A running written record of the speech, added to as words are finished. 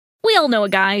all know a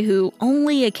guy who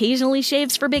only occasionally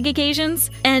shaves for big occasions,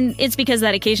 and it's because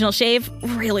that occasional shave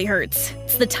really hurts.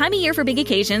 It's the time of year for big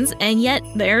occasions, and yet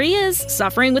there he is,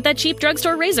 suffering with that cheap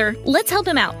drugstore razor. Let's help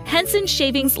him out. Henson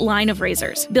Shaving's line of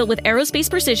razors, built with aerospace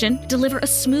precision, deliver a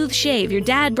smooth shave your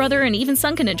dad, brother, and even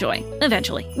son can enjoy,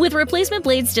 eventually. With replacement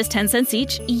blades just 10 cents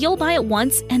each, you'll buy it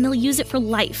once, and they'll use it for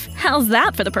life. How's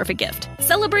that for the perfect gift?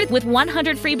 Celebrate with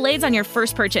 100 free blades on your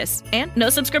first purchase, and no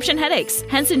subscription headaches.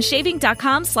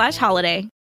 HensonShaving.com/holiday.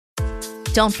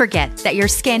 Don't forget that your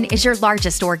skin is your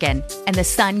largest organ, and the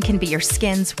sun can be your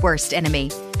skin's worst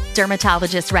enemy.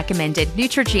 Dermatologist-recommended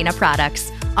Neutrogena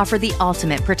products offer the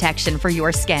ultimate protection for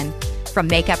your skin. From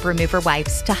makeup remover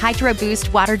wipes to Hydro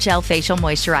Boost Water Gel Facial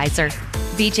Moisturizer,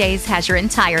 BJ's has your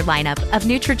entire lineup of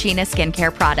Neutrogena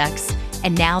skincare products.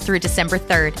 And now through December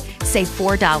 3rd, save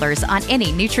 $4 on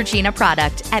any Neutrogena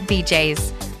product at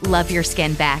BJ's. Love your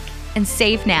skin back and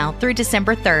save now through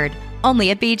December 3rd,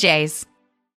 only at BJ's.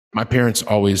 My parents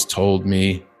always told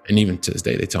me, and even to this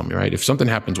day, they tell me, right, if something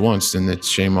happens once, then it's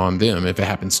shame on them. If it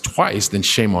happens twice, then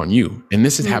shame on you. And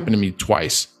this had happened to me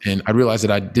twice. And I realized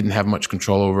that I didn't have much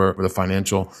control over the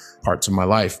financial parts of my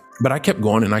life. But I kept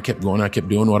going and I kept going. I kept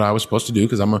doing what I was supposed to do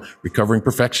because I'm a recovering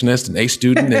perfectionist, an A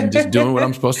student, and just doing what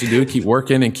I'm supposed to do, keep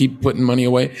working and keep putting money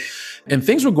away. And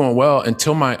things were going well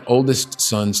until my oldest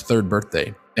son's 3rd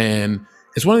birthday. And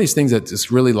it's one of these things that's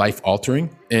really life altering.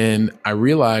 And I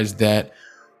realized that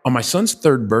on my son's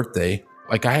 3rd birthday,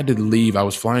 like I had to leave. I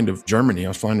was flying to Germany. I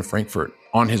was flying to Frankfurt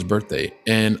on his birthday.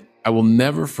 And I will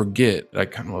never forget, I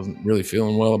kind of wasn't really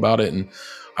feeling well about it. And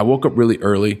I woke up really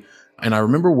early. And I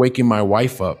remember waking my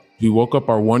wife up. We woke up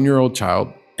our 1-year-old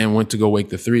child and went to go wake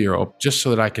the 3-year-old just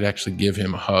so that I could actually give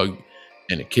him a hug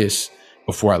and a kiss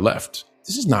before I left.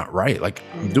 This is not right. Like,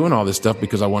 I'm doing all this stuff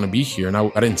because I want to be here. And I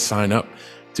didn't sign up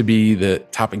to be the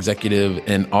top executive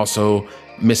and also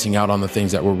missing out on the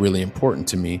things that were really important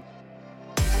to me.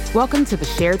 Welcome to the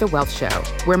Share the Wealth Show,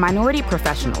 where minority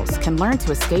professionals can learn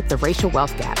to escape the racial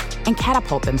wealth gap and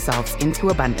catapult themselves into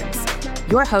abundance.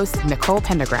 Your host, Nicole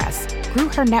Pendergrass, grew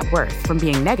her net worth from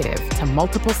being negative to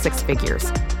multiple 6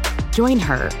 figures. Join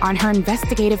her on her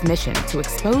investigative mission to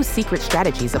expose secret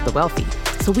strategies of the wealthy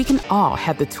so we can all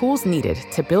have the tools needed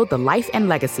to build the life and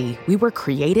legacy we were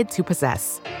created to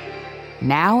possess.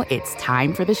 Now it's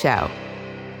time for the show.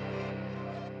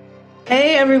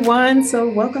 Hey everyone, so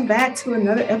welcome back to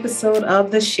another episode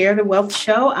of the Share the Wealth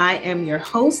Show. I am your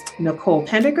host, Nicole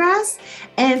Pendergrass,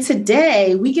 and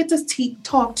today we get to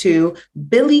talk to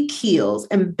Billy Keels.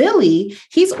 And Billy,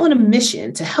 he's on a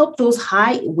mission to help those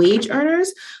high wage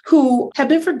earners who have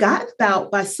been forgotten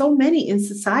about by so many in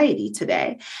society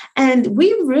today. And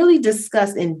we really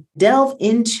discuss and delve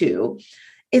into,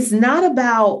 it's not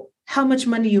about how much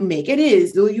money you make. It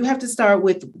is, you have to start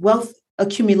with wealth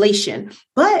accumulation,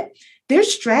 but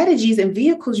there's strategies and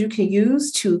vehicles you can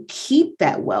use to keep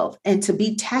that wealth and to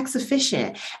be tax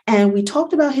efficient. And we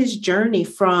talked about his journey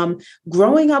from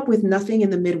growing up with nothing in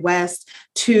the Midwest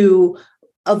to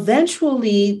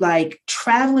eventually like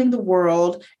traveling the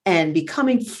world and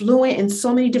becoming fluent in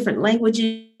so many different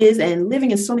languages and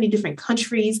living in so many different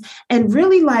countries, and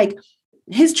really like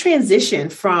his transition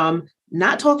from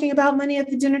not talking about money at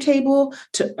the dinner table,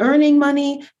 to earning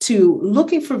money, to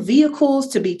looking for vehicles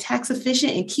to be tax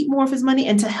efficient and keep more of his money,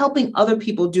 and to helping other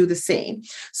people do the same.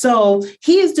 So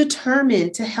he is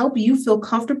determined to help you feel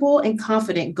comfortable and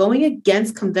confident going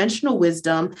against conventional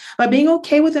wisdom by being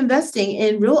okay with investing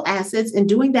in real assets and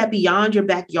doing that beyond your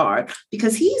backyard,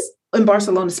 because he's in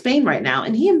Barcelona, Spain right now,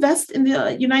 and he invests in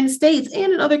the United States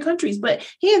and in other countries, but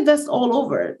he invests all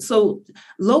over. So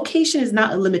location is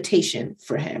not a limitation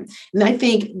for him. And I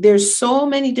think there's so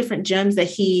many different gems that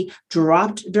he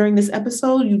dropped during this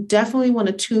episode. You definitely want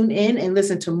to tune in and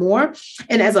listen to more.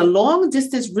 And as a long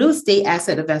distance real estate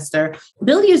asset investor,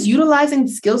 Billy is utilizing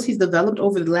the skills he's developed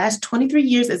over the last 23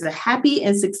 years as a happy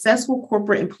and successful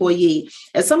corporate employee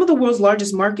at some of the world's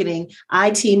largest marketing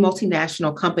IT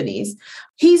multinational companies.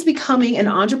 He's becoming an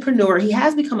entrepreneur. He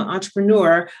has become an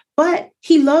entrepreneur, but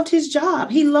he loved his job.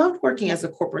 He loved working as a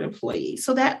corporate employee.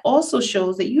 So that also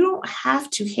shows that you don't have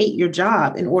to hate your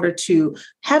job in order to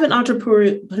have an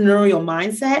entrepreneurial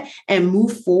mindset and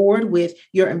move forward with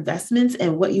your investments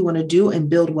and what you want to do and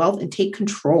build wealth and take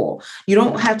control. You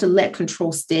don't have to let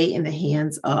control stay in the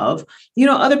hands of,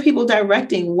 other people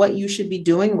directing what you should be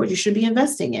doing, what you should be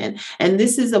investing in. And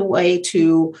this is a way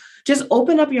to just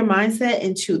open up your mindset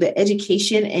into the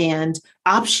education and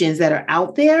options that are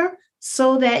out there,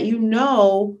 so that you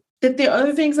know that there are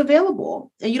other things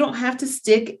available and you don't have to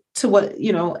stick to what,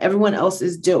 everyone else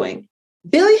is doing.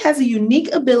 Billy has a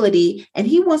unique ability, and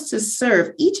he wants to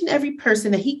serve each and every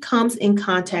person that he comes in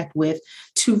contact with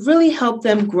to really help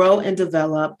them grow and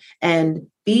develop and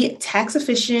be tax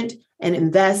efficient and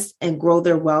invest and grow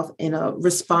their wealth in a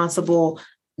responsible,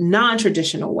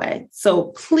 non-traditional way. So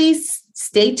please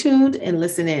stay tuned and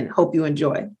listen in. Hope you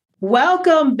enjoy.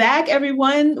 Welcome back,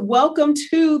 everyone. Welcome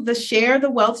to the Share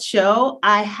the Wealth Show.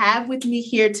 I have with me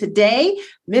here today,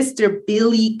 Mr.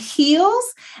 Billy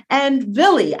Keels. And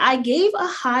Billy, I gave a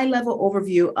high-level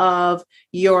overview of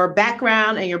your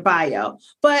background and your bio,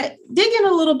 but dig in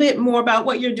a little bit more about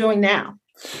what you're doing now.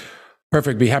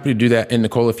 Perfect. Be happy to do that. And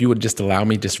Nicole, if you would just allow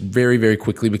me just very, very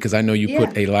quickly, because I know you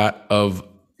put a lot of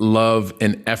love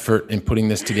and effort in putting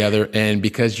this together. And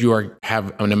because you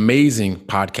have an amazing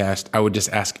podcast, I would just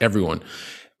ask everyone,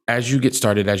 as you get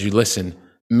started, as you listen,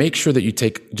 make sure that you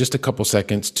take just a couple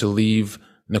seconds to leave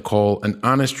Nicole an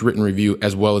honest written review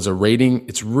as well as a rating.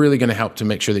 It's really going to help to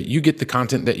make sure that you get the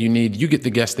content that you need, you get the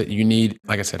guests that you need.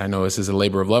 Like I said, I know this is a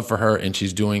labor of love for her and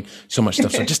she's doing so much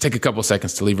stuff. So just take a couple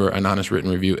seconds to leave her an honest written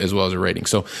review as well as a rating.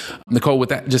 So Nicole, with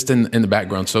that just in the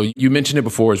background. So you mentioned it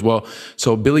before as well.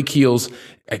 So Billy Keels,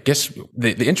 I guess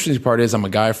the interesting part is I'm a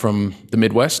guy from the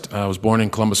Midwest. I was born in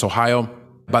Columbus, Ohio.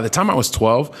 By the time I was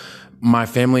 12, my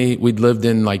family, we'd lived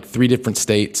in like 3 different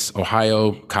states,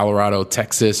 Ohio, Colorado,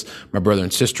 Texas. My brother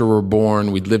and sister were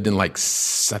born. We'd lived in like,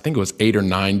 I think it was 8 or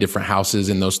 9 different houses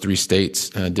in those 3 states,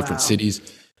 different cities.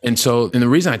 And the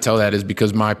reason I tell that is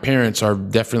because my parents are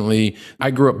definitely, I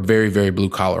grew up very, very blue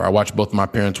collar. I watched both my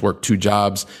parents work 2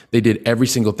 jobs. They did every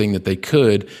single thing that they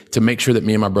could to make sure that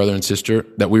me and my brother and sister,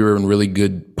 that we were in really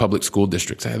good public school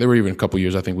districts. There were even a couple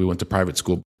years, I think we went to private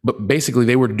school. But basically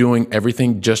they were doing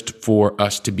everything just for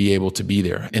us to be able to be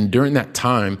there. And during that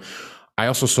time, I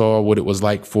also saw what it was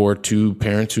like for 2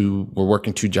 parents who were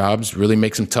working 2 jobs really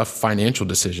make some tough financial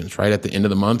decisions, right? At the end of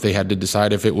the month, they had to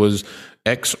decide if it was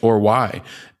X or Y.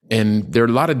 And there are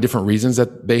a lot of different reasons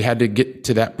that they had to get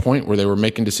to that point where they were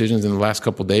making decisions in the last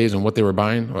couple of days and what they were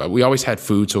buying. We always had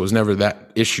food, so it was never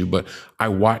that issue. But I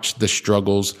watched the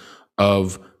struggles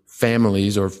of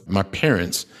families or my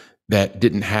parents that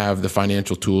didn't have the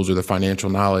financial tools or the financial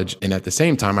knowledge. And at the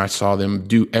same time, I saw them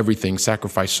do everything,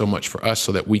 sacrifice so much for us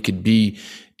so that we could be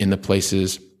in the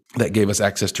places that gave us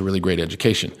access to really great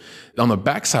education. On the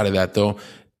backside of that, though,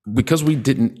 because we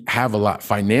didn't have a lot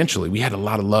financially, we had a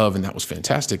lot of love and that was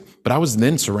fantastic. But I was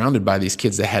then surrounded by these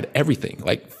kids that had everything,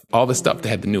 like all the stuff. They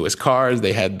had the newest cars,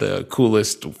 they had the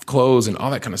coolest clothes and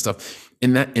all that kind of stuff.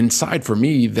 And that inside for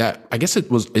me, that I guess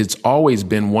it's always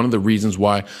been one of the reasons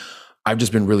why I've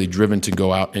just been really driven to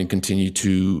go out and continue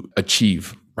to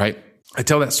achieve, right? I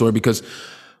tell that story because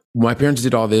my parents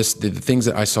did all this, the things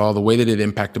that I saw, the way that it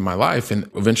impacted my life, and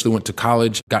eventually went to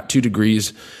college, got 2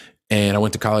 degrees. And I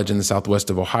went to college in the southwest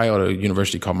of Ohio at a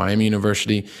university called Miami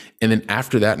University. And then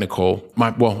after that, Nicole, my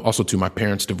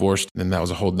parents divorced, and that was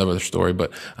a whole nother story,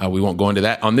 but we won't go into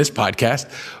that on this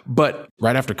podcast. But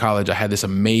right after college, I had this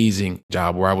amazing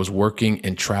job where I was working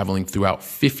and traveling throughout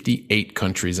 58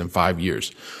 countries in 5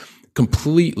 years.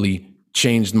 Completely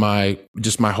changed my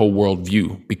whole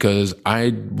worldview because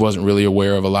I wasn't really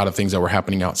aware of a lot of things that were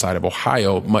happening outside of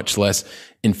Ohio, much less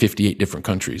in 58 different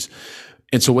countries.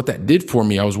 And so what that did for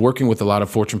me, I was working with a lot of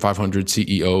Fortune 500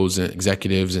 CEOs and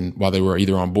executives, and while they were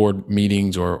either on board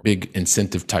meetings or big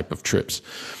incentive type of trips.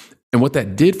 And what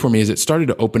that did for me is it started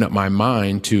to open up my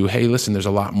mind to, hey, listen, there's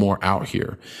a lot more out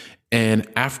here. And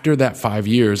after that 5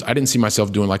 years, I didn't see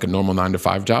myself doing like a normal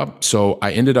 9-to-5 job. So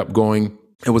I ended up going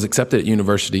and was accepted at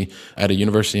a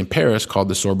university in Paris called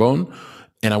the Sorbonne.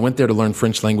 And I went there to learn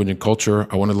French language and culture.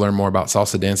 I wanted to learn more about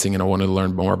salsa dancing, and I wanted to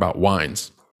learn more about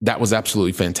wines. That was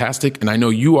absolutely fantastic. And I know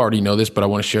you already know this, but I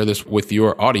want to share this with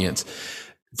your audience.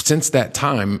 Since that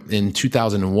time in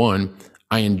 2001,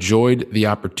 I enjoyed the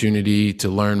opportunity to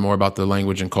learn more about the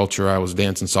language and culture. I was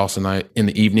dancing salsa night in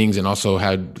the evenings and also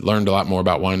had learned a lot more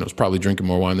about wine. I was probably drinking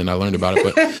more wine than I learned about it,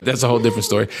 but that's a whole different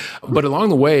story. But along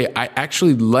the way, I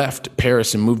actually left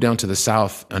Paris and moved down to the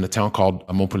south in a town called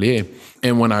Montpellier.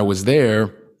 And when I was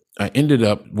there, I ended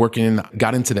up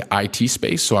got into the IT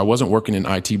space. So I wasn't working in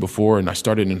IT before, and I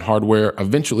started in hardware.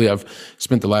 Eventually, I've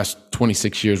spent the last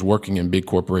 26 years working in big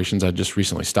corporations. I just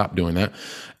recently stopped doing that.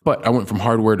 But I went from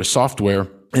hardware to software.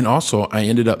 And also, I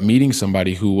ended up meeting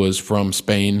somebody who was from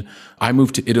Spain. I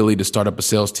moved to Italy to start up a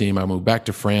sales team. I moved back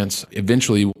to France,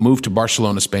 eventually moved to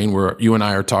Barcelona, Spain, where you and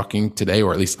I are talking today,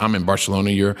 or at least I'm in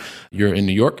Barcelona, you're in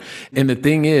New York. And the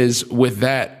thing is, with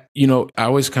that,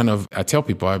 I tell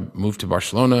people I moved to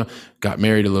Barcelona, got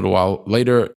married a little while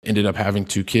later, ended up having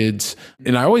 2 kids.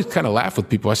 And I always kind of laugh with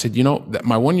people. I said, that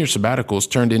my 1-year sabbatical has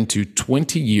turned into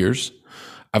 20 years.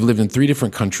 I've lived in 3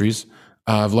 different countries.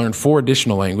 I've learned 4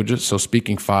 additional languages, so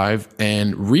speaking 5.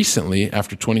 And recently,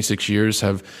 after 26 years,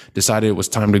 have decided it was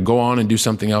time to go on and do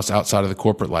something else outside of the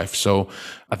corporate life. So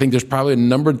I think there's probably a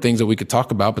number of things that we could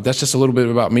talk about, but that's just a little bit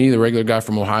about me, the regular guy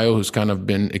from Ohio who's kind of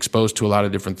been exposed to a lot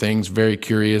of different things, very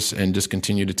curious, and just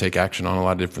continue to take action on a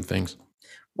lot of different things.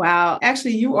 Wow.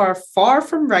 Actually, you are far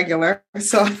from regular.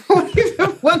 So I don't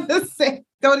even want to say,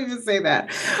 don't even say that.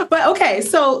 But okay,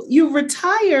 so you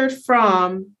retired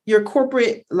from your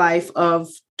corporate life of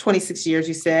 26 years,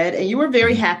 you said, and you were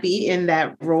very happy in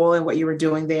that role and what you were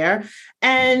doing there.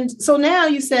 And so now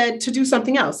you said to do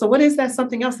something else. So what is that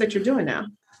something else that you're doing now?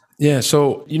 Yeah.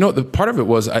 So, the part of it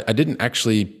was I didn't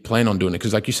actually plan on doing it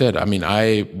because like you said,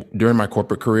 during my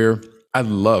corporate career, I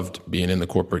loved being in the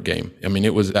corporate game.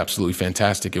 It was absolutely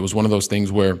fantastic. It was one of those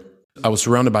things where I was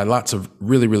surrounded by lots of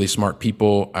really, really smart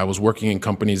people. I was working in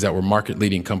companies that were market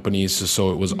leading companies.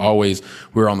 So it was always,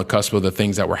 we were on the cusp of the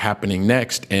things that were happening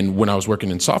next. And when I was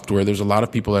working in software, there's a lot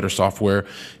of people that are software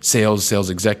sales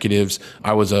executives.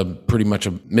 I was pretty much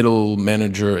a middle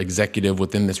manager executive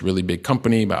within this really big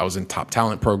company, but I was in top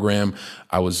talent program.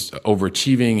 I was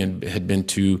overachieving and had been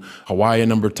to Hawaii a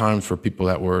number of times for people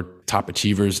that were top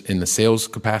achievers in the sales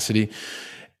capacity.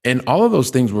 And all of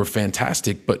those things were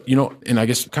fantastic. But, and I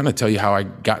guess kind of tell you how I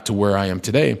got to where I am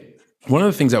today. One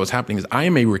of the things that was happening is I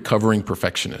am a recovering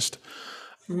perfectionist.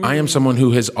 I am someone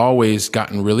who has always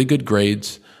gotten really good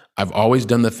grades. I've always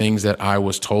done the things that I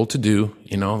was told to do,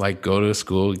 like go to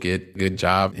school, get a good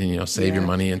job and, save your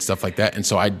money and stuff like that. And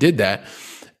so I did that.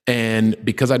 And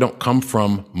because I don't come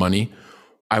from money,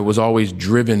 I was always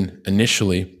driven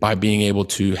initially by being able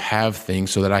to have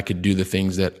things so that I could do the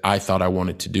things that I thought I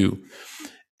wanted to do.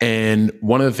 And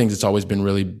one of the things that's always been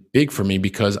really big for me,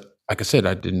 because like I said,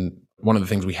 one of the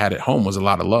things we had at home was a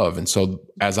lot of love. And so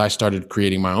as I started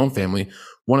creating my own family,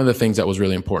 one of the things that was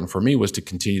really important for me was to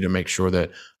continue to make sure that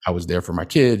I was there for my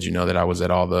kids, that I was at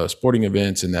all the sporting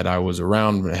events and that I was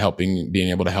around being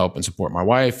able to help and support my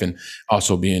wife, and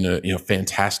also being a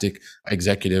fantastic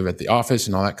executive at the office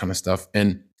and all that kind of stuff.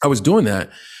 And I was doing that.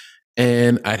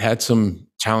 And I'd had some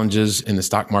challenges in the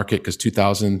stock market because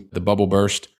 2000, the bubble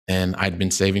burst, and I'd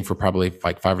been saving for probably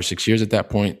like 5 or 6 years at that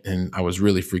point, and I was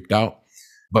really freaked out.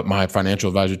 But my financial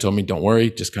advisor told me, don't worry,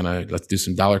 just let's do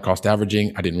some dollar cost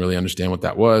averaging. I didn't really understand what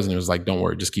that was. And it was like, don't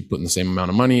worry, just keep putting the same amount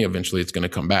of money. Eventually it's going to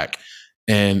come back.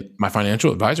 And my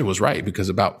financial advisor was right, because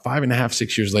about 5.5,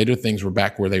 6 years later, things were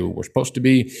back where they were supposed to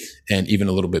be, and even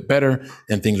a little bit better,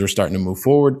 and things were starting to move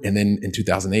forward. And then in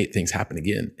 2008, things happened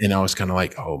again. And I was kind of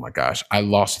like, oh my gosh, I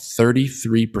lost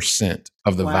 33%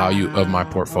 of the value of my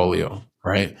portfolio.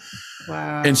 Right.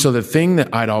 Wow. And so the thing that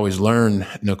I'd always learned,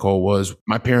 Nicole, was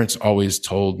my parents always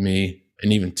told me,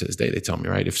 and even to this day, they tell me,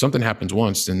 right, if something happens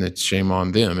once, then it's shame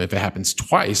on them. If it happens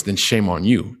twice, then shame on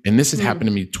you. And this had happened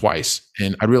to me twice.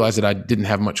 And I realized that I didn't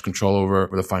have much control over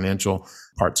the financial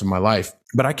parts of my life.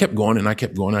 But I kept going and I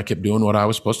kept going. I kept doing what I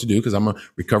was supposed to do because I'm a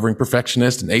recovering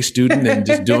perfectionist, an A student, and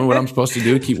just doing what I'm supposed to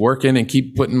do, keep working and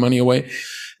keep putting money away.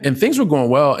 And things were going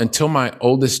well until my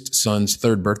oldest son's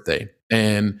 3rd birthday.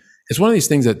 And it's one of these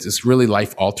things that's just really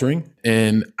life altering.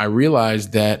 And I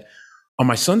realized that on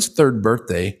my son's 3rd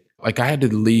birthday, like I had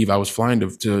to leave. I was flying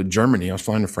to Germany. I was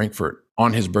flying to Frankfurt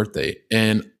on his birthday.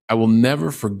 And I will never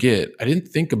forget, I didn't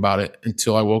think about it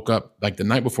until I woke up, like the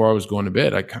night before I was going to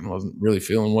bed. I kind of wasn't really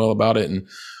feeling well about it. And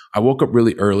I woke up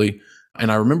really early. And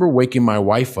I remember waking my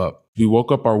wife up. We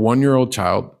woke up our 1-year-old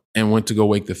child and went to go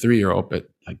wake the 3-year-old at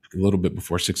like a little bit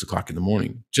before 6 o'clock in the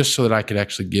morning, just so that I could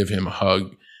actually give him a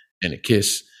hug and a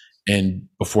kiss. And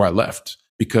before I left,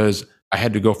 because I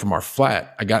had to go from our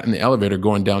flat, I got in the elevator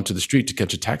going down to the street to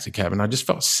catch a taxi cab, and I just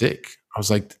felt sick. I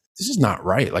was like, this is not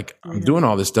right. Like I'm doing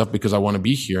all this stuff because I want to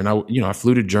be here. And I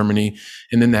flew to Germany.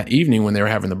 And then that evening when they were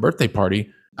having the birthday party,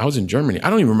 I was in Germany.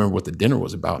 I don't even remember what the dinner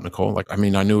was about, Nicole. I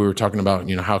knew we were talking about,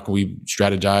 how can we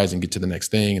strategize and get to the next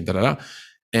thing and da-da-da.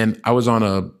 And I was on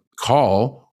a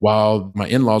call while my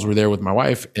in-laws were there with my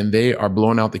wife, and they are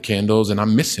blowing out the candles, and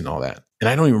I'm missing all that. And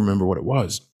I don't even remember what it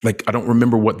was. Like, I don't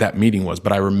remember what that meeting was,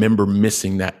 but I remember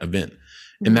missing that event.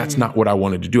 And that's not what I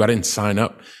wanted to do. I didn't sign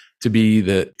up to be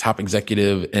the top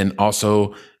executive, and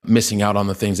also missing out on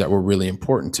the things that were really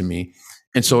important to me.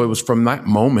 And so it was from that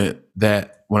moment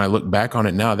that, when I look back on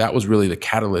it now, that was really the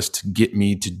catalyst to get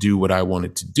me to do what I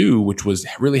wanted to do, which was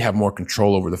really have more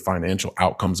control over the financial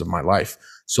outcomes of my life,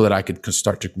 so that I could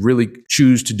start to really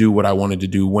choose to do what I wanted to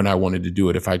do when I wanted to do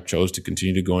it. If I chose to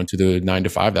continue to go into the 9 to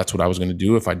 5, that's what I was going to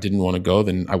do. If I didn't want to go,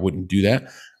 then I wouldn't do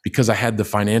that, because I had the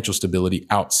financial stability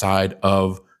outside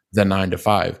of the 9 to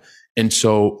 5. And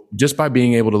so just by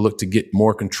being able to look to get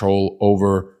more control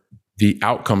over the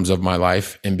outcomes of my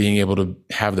life and being able to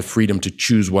have the freedom to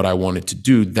choose what I wanted to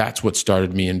do, that's what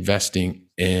started me investing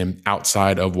in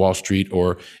outside of Wall Street,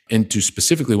 or into,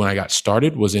 specifically when I got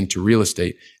started, was into real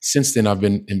estate. Since then, I've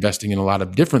been investing in a lot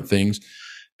of different things,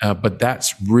 but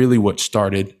that's really what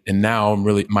started. And now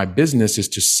my business is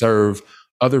to serve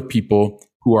other people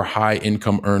who are high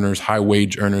income earners, high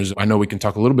wage earners. I know we can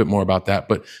talk a little bit more about that,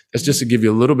 but that's just to give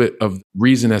you a little bit of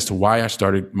reason as to why I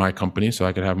started my company, so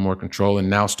I could have more control and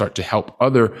now start to help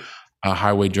other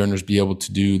high wage earners be able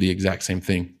to do the exact same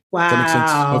thing. Wow. Does that make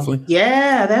sense, hopefully?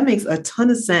 Yeah, that makes a ton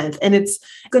of sense. And it's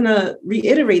going to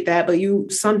reiterate that, but you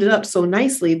summed it up so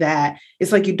nicely that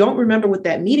it's like you don't remember what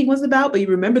that meeting was about, but you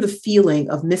remember the feeling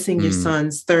of missing your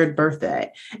son's third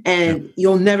birthday. And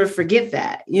you'll never forget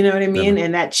that. You know what I mean? Never.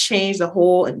 And that changed the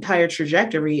whole entire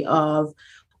trajectory of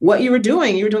what you were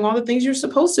doing. You were doing all the things you're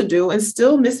supposed to do and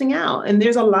still missing out. And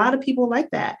there's a lot of people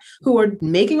like that who are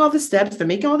making all the steps, they're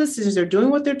making all the decisions, they're doing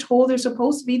what they're told they're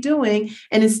supposed to be doing,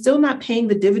 and it's still not paying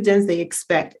the dividends they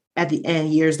expect at the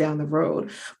end, years down the road.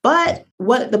 But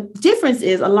what the difference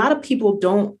is, a lot of people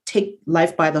don't take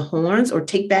life by the horns or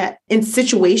take that in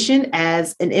situation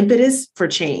as an impetus for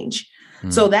change.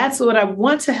 So that's what I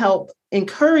want to help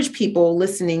encourage people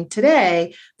listening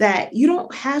today, that you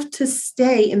don't have to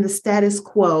stay in the status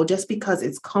quo just because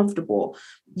it's comfortable.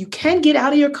 You can get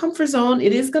out of your comfort zone.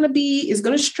 It's going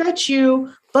to stretch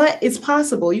you, but it's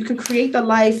possible. You can create the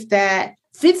life that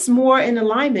fits more in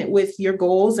alignment with your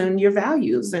goals and your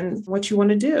values and what you want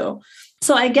to do.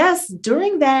 So I guess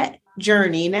during that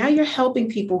journey, now you're helping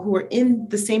people who are in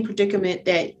the same predicament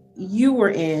that you were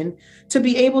in to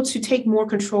be able to take more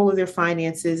control of their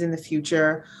finances in the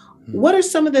future. What are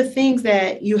some of the things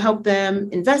that you help them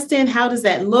invest in? How does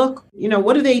that look?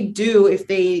 What do they do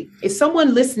if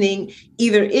someone listening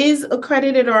either is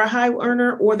accredited or a high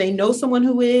earner, or they know someone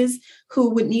who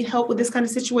would need help with this kind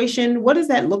of situation? What does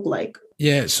that look like?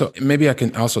 Yeah. So maybe I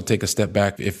can also take a step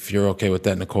back if you're okay with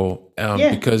that, Nicole,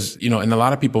 because, and a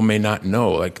lot of people may not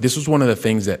know, like, this was one of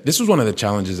the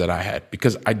challenges that I had,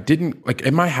 because I didn't, like,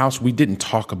 in my house, we didn't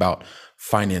talk about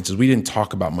finances. We didn't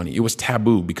talk about money. It was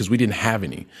taboo because we didn't have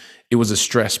any. It was a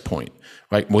stress point,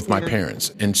 right, with my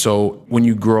parents. And so when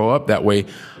you grow up that way,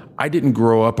 I didn't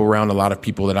grow up around a lot of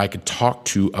people that I could talk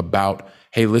to about,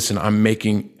 hey, listen, I'm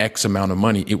making X amount of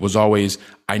money. It was always,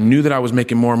 I knew that I was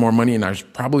making more and more money, and I was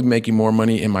probably making more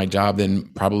money in my job than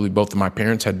probably both of my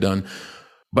parents had done,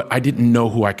 but I didn't know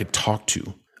who I could talk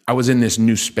to. I was in this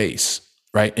new space,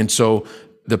 right? And so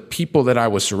the people that I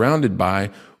was surrounded by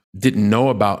didn't know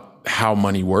about how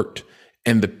money worked.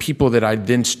 And the people that I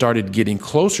then started getting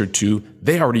closer to,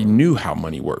 they already knew how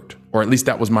money worked, or at least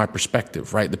that was my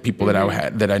perspective, right? The people that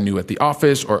I knew at the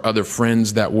office, or other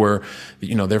friends that were,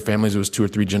 their families, it was 2 or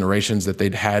 3 generations that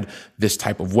they'd had this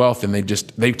type of wealth, and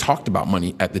they talked about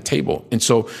money at the table. And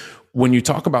so when you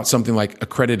talk about something like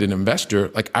accredited investor,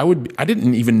 like I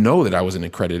didn't even know that I was an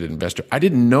accredited investor. I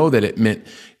didn't know that it meant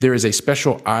there is a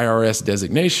special IRS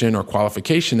designation or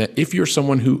qualification that if you're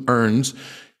someone who earns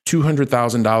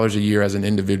 $200,000 a year as an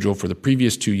individual for the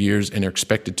previous 2 years and are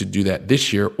expected to do that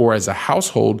this year, or as a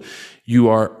household, you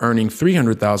are earning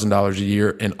 $300,000 a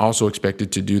year and also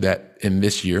expected to do that in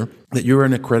this year, that you're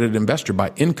an accredited investor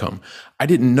by income. I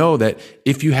didn't know that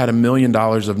if you had $1 million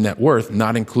of net worth,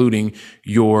 not including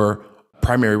your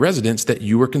primary residence, that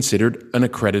you were considered an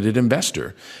accredited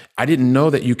investor. I didn't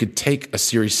know that you could take a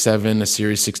Series 7, a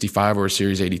Series 65, or a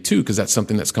Series 82, because that's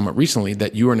something that's come up recently,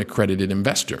 that you are an accredited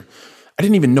investor. I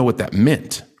didn't even know what that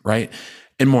meant, right?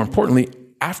 And more importantly,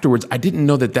 afterwards, I didn't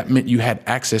know that meant you had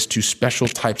access to special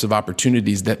types of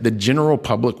opportunities that the general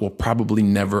public will probably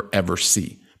never, ever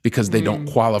see, because they don't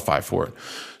qualify for it.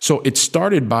 So it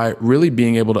started by really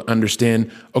being able to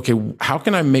understand, okay, how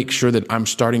can I make sure that I'm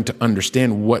starting to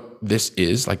understand what this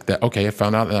is? Like that, okay, I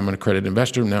found out that I'm an accredited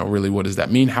investor. Now, really, what does that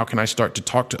mean? How can I start to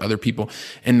talk to other people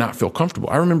and not feel comfortable?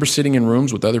 I remember sitting in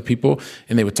rooms with other people,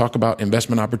 and they would talk about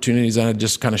investment opportunities, and I'd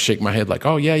just kind of shake my head like,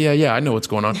 oh, yeah, I know what's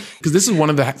going on. Because this is one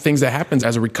of the things that happens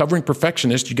as a recovering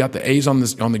perfectionist. You got the A's on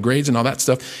the grades and all that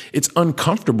stuff. It's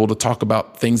uncomfortable to talk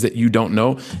about things that you don't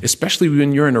know, especially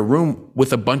when you're in a room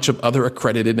with a bunch of other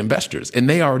accredited investors, and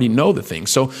they already know the thing.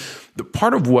 So the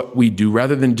part of what we do,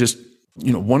 rather than just,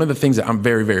 one of the things that I'm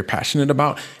very, very passionate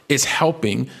about is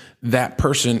helping that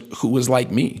person who is like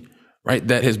me, right?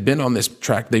 That has been on this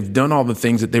track. They've done all the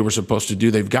things that they were supposed to do.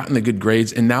 They've gotten the good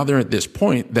grades. And now they're at this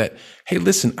point that, hey,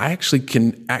 listen, I actually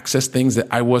can access things that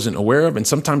I wasn't aware of. And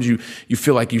sometimes you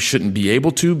feel like you shouldn't be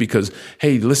able to, because,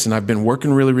 hey, listen, I've been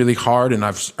working really, really hard, and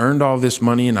I've earned all this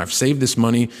money, and I've saved this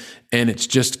money, and it's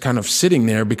just kind of sitting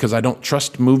there because I don't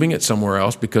trust moving it somewhere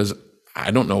else, because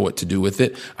I don't know what to do with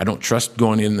it. I don't trust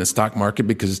going in the stock market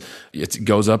because it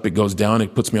goes up, it goes down,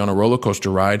 it puts me on a roller coaster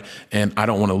ride. And I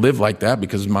don't want to live like that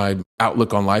because my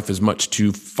outlook on life is much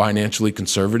too financially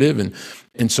conservative.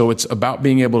 And so it's about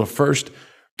being able to first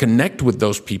connect with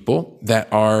those people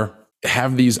that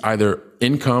have these either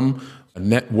income,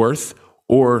 net worth,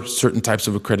 or certain types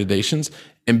of accreditations,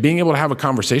 and being able to have a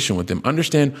conversation with them.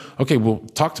 Understand, okay, well,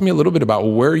 talk to me a little bit about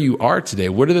where you are today.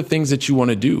 What are the things that you want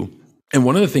to do? And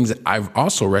one of the things that I've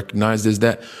also recognized is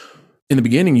that in the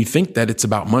beginning, you think that it's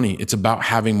about money. It's about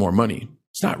having more money.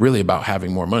 It's not really about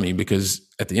having more money because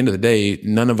at the end of the day,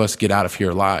 none of us get out of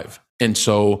here alive. And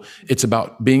so it's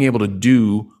about being able to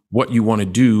do what you want to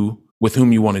do with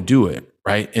whom you want to do it,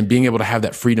 right? And being able to have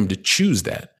that freedom to choose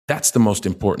that. That's the most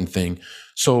important thing.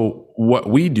 So what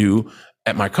we do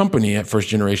at my company at First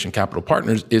Generation Capital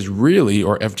Partners is really,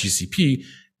 or FGCP,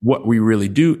 what we really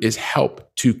do is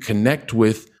help to connect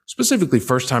with specifically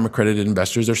first-time accredited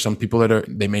investors. There's some people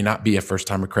they may not be a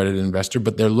first-time accredited investor,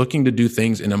 but they're looking to do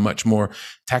things in a much more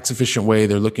tax-efficient way.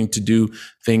 They're looking to do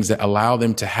things that allow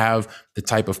them to have the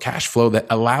type of cash flow that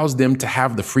allows them to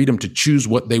have the freedom to choose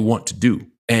what they want to do.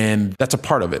 And that's a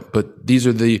part of it. But these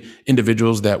are the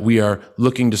individuals that we are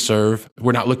looking to serve.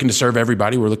 We're not looking to serve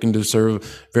everybody. We're looking to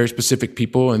serve very specific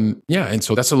people. And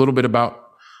so that's a little bit about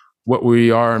what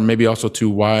we are and maybe also to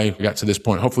why we got to this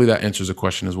point. Hopefully that answers the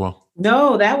question as well.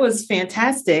 No, that was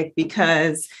fantastic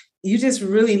because you just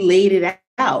really laid it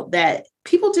out that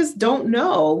people just don't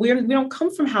know. We don't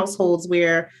come from households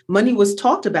where money was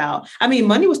talked about. I mean,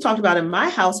 money was talked about in my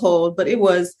household, but it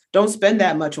was don't spend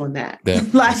that much on that. Yeah,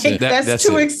 that's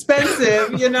too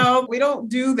expensive. We don't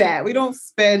do that. We don't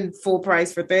spend full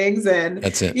price for things. And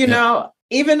that's it.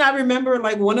 Even I remember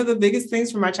like one of the biggest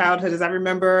things from my childhood is I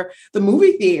remember the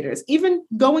movie theaters, even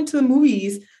going to the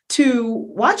movies to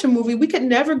watch a movie. We could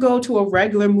never go to a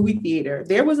regular movie theater.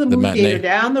 There was a movie theater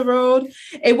down the road.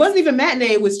 It wasn't even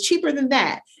matinee. It was cheaper than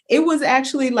that. It was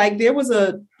actually like there was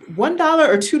a $1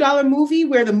 or $2 movie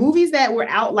where the movies that were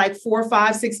out like 4,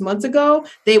 5, 6 months ago,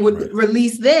 they would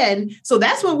release then. So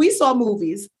that's when we saw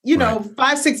movies,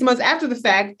 5, 6 months after the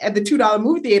fact at the $2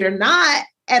 movie theater, not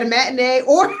at a matinee,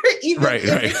 or even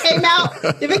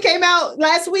if it came out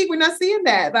last week, we're not seeing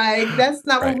that. Like, that's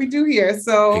not what we do here.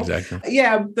 So exactly.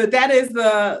 Yeah, but that is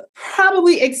the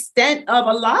probably extent of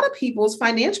a lot of people's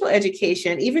financial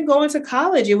education. Even going to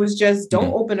college, it was just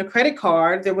don't open a credit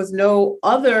card. There was no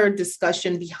other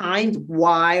discussion behind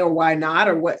why or why not,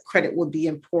 or what credit would be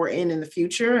important in the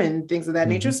future and things of that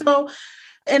nature. So,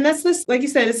 and that's just, like you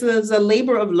said, this is a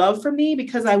labor of love for me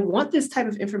because I want this type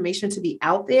of information to be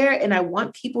out there. And I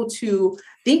want people to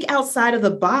think outside of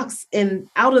the box and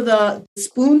out of the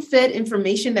spoon-fed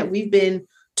information that we've been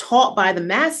taught by the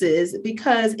masses.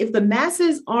 Because if the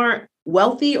masses aren't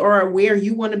wealthy or where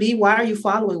you want to be, why are you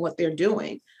following what they're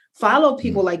doing? Follow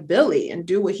people like Billy and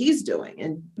do what he's doing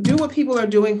and do what people are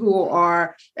doing who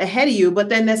are ahead of you. But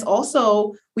then that's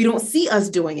also, we don't see us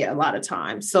doing it a lot of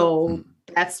times. So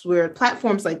that's where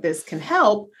platforms like this can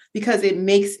help because it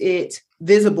makes it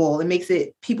visible. It makes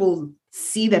it people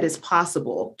see that it's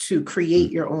possible to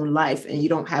create your own life and you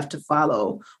don't have to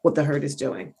follow what the herd is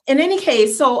doing. In any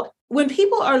case, so when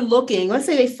people are looking, let's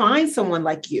say they find someone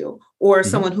like you or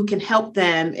someone who can help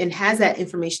them and has that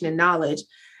information and knowledge,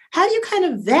 how do you kind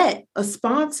of vet a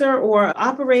sponsor or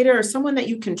operator or someone that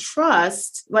you can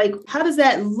trust? Like, how does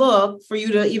that look for you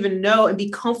to even know and be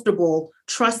comfortable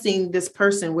trusting this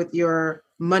person with your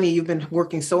money you've been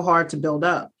working so hard to build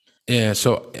up? Yeah.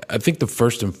 So I think the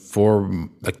first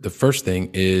thing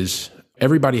is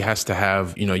everybody has to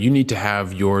have, you need to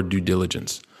have your due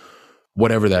diligence,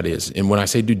 whatever that is. And when I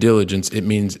say due diligence, it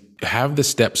means have the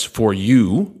steps for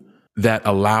you that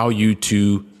allow you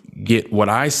to get what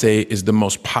I say is the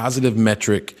most positive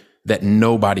metric that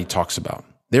nobody talks about.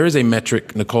 There is a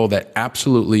metric, Nicole, that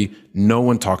absolutely no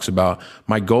one talks about.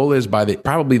 My goal is by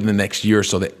probably the next year or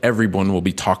so that everyone will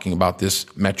be talking about this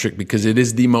metric because it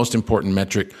is the most important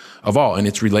metric of all. And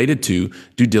it's related to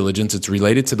due diligence. It's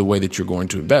related to the way that you're going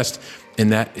to invest.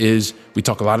 And that is, we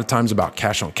talk a lot of times about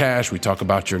cash on cash. We talk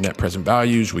about your net present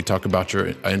values. We talk about your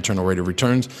internal rate of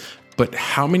returns. But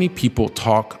how many people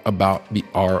talk about the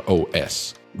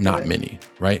ROS? Not many,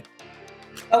 right?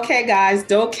 Okay, guys,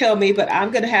 don't kill me, but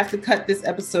I'm going to have to cut this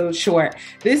episode short.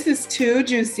 This is too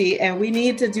juicy, and we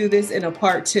need to do this in a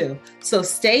part 2. So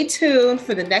stay tuned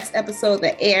for the next episode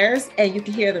that airs, and you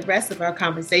can hear the rest of our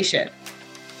conversation.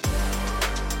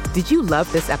 Did you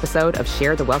love this episode of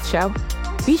Share the Wealth Show?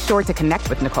 Be sure to connect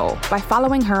with Nicole by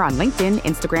following her on LinkedIn,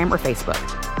 Instagram, or Facebook.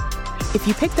 If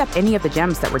you picked up any of the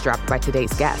gems that were dropped by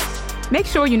today's guest, make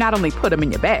sure you not only put them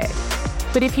in your bag,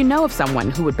 But if you know of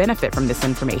someone who would benefit from this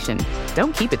information,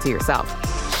 don't keep it to yourself.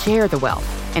 Share the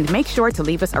wealth and make sure to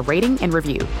leave us a rating and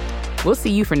review. We'll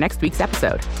see you for next week's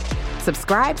episode.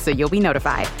 Subscribe so you'll be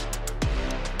notified.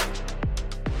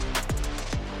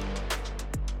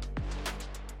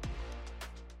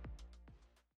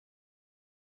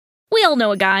 We all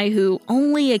know a guy who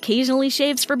only occasionally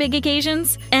shaves for big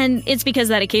occasions, and it's because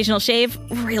that occasional shave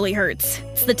really hurts.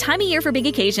 It's the time of year for big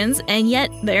occasions, and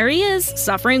yet there he is,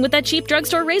 suffering with that cheap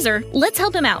drugstore razor. Let's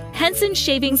help him out. Henson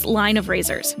Shaving's line of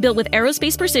razors, built with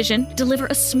aerospace precision, deliver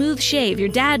a smooth shave your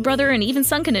dad, brother, and even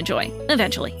son can enjoy,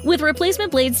 eventually. With replacement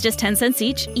blades just 10 cents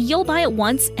each, you'll buy it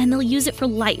once and they'll use it for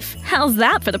life. How's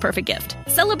that for the perfect gift?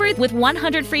 Celebrate with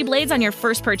 100 free blades on your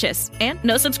first purchase, and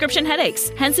no subscription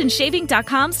headaches.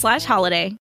 HensonShaving.com/holiday.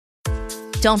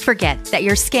 Don't forget that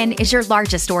your skin is your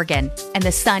largest organ, and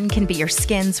the sun can be your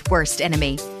skin's worst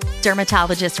enemy.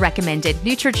 Dermatologist recommended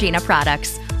Neutrogena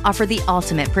products offer the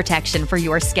ultimate protection for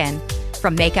your skin.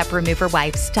 From makeup remover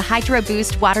wipes to Hydro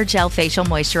Boost Water Gel Facial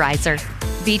Moisturizer,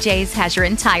 BJ's has your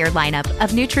entire lineup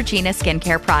of Neutrogena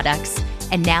skincare products.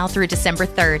 And now through December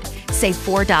 3rd, save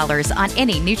 $4 on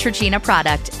any Neutrogena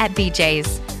product at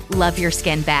BJ's. Love your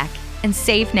skin back and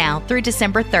save now through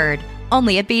December 3rd,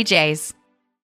 only at BJ's.